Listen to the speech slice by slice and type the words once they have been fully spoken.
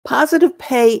Positive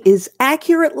Pay is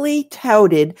accurately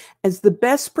touted as the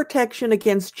best protection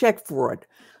against check fraud.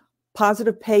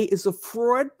 Positive Pay is a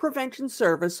fraud prevention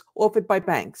service offered by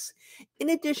banks.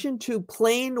 In addition to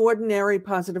plain ordinary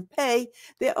Positive Pay,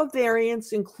 there are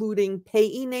variants including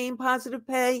payee name Positive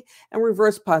Pay and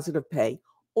reverse Positive Pay,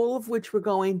 all of which we're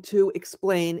going to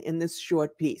explain in this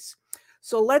short piece.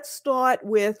 So let's start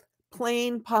with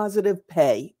plain Positive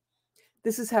Pay.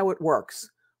 This is how it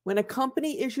works. When a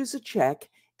company issues a check,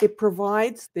 it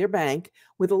provides their bank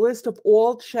with a list of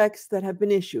all checks that have been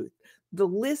issued. The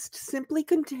list simply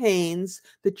contains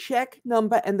the check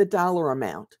number and the dollar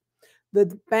amount.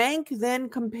 The bank then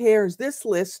compares this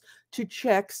list to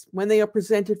checks when they are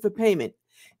presented for payment.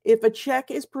 If a check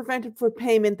is presented for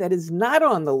payment that is not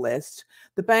on the list,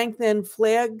 the bank then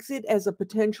flags it as a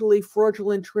potentially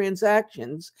fraudulent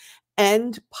transactions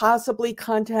and possibly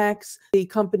contacts the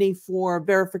company for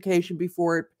verification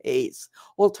before it pays.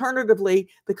 Alternatively,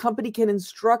 the company can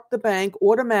instruct the bank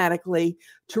automatically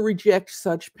to reject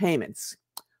such payments.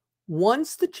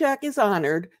 Once the check is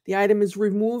honored, the item is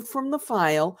removed from the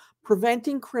file,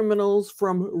 preventing criminals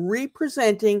from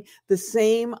representing the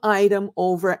same item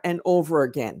over and over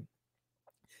again.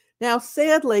 Now,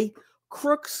 sadly,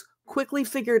 crooks quickly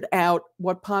figured out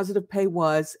what Positive Pay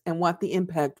was and what the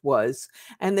impact was,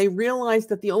 and they realized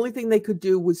that the only thing they could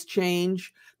do was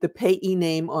change the payee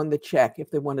name on the check if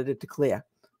they wanted it to clear.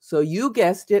 So you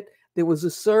guessed it, there was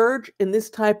a surge in this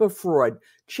type of fraud,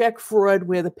 check fraud,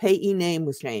 where the payee name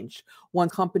was changed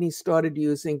once companies started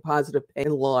using Positive Pay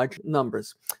in large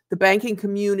numbers. The banking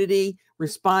community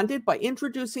responded by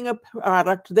introducing a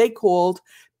product they called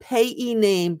Payee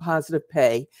Name Positive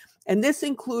Pay. And this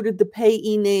included the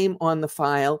payee name on the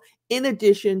file, in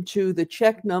addition to the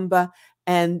check number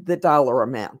and the dollar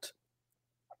amount.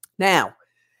 Now,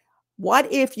 what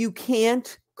if you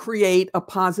can't create a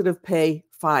Positive Pay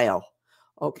file?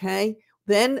 Okay,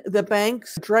 then the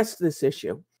banks address this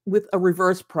issue with a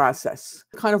reverse process.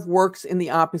 It kind of works in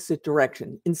the opposite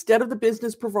direction. Instead of the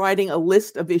business providing a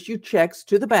list of issued checks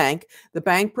to the bank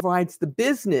provides the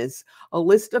business a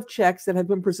list of checks that have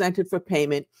been presented for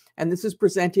payment, and this is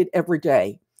presented every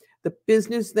day. The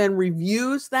business then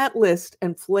reviews that list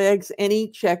and flags any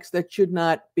checks that should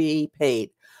not be paid.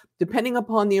 Depending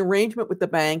upon the arrangement with the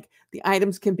bank, the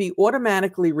items can be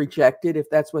automatically rejected if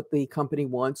that's what the company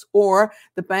wants, or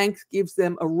the bank gives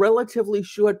them a relatively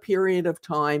short period of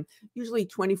time, usually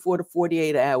 24 to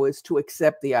 48 hours, to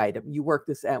accept the item. You work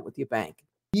this out with your bank.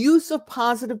 Use of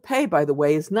Positive Pay, by the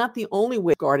way, is not the only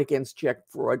way to guard against check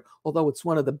fraud, although it's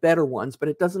one of the better ones, but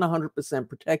it doesn't 100%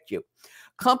 protect you.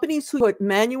 Companies who put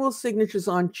manual signatures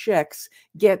on checks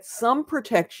get some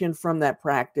protection from that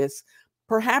practice,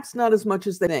 perhaps not as much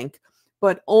as they think,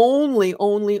 but only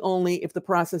if the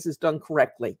process is done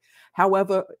correctly.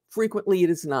 However, frequently it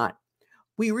is not.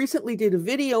 We recently did a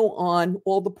video on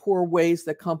all the poor ways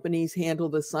that companies handle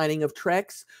the signing of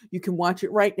checks. You can watch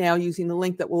it right now using the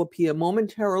link that will appear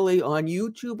momentarily on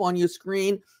YouTube on your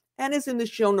screen and is in the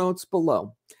show notes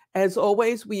below. As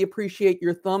always, we appreciate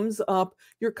your thumbs up,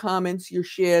 your comments, your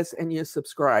shares, and your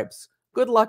subscribes. Good luck.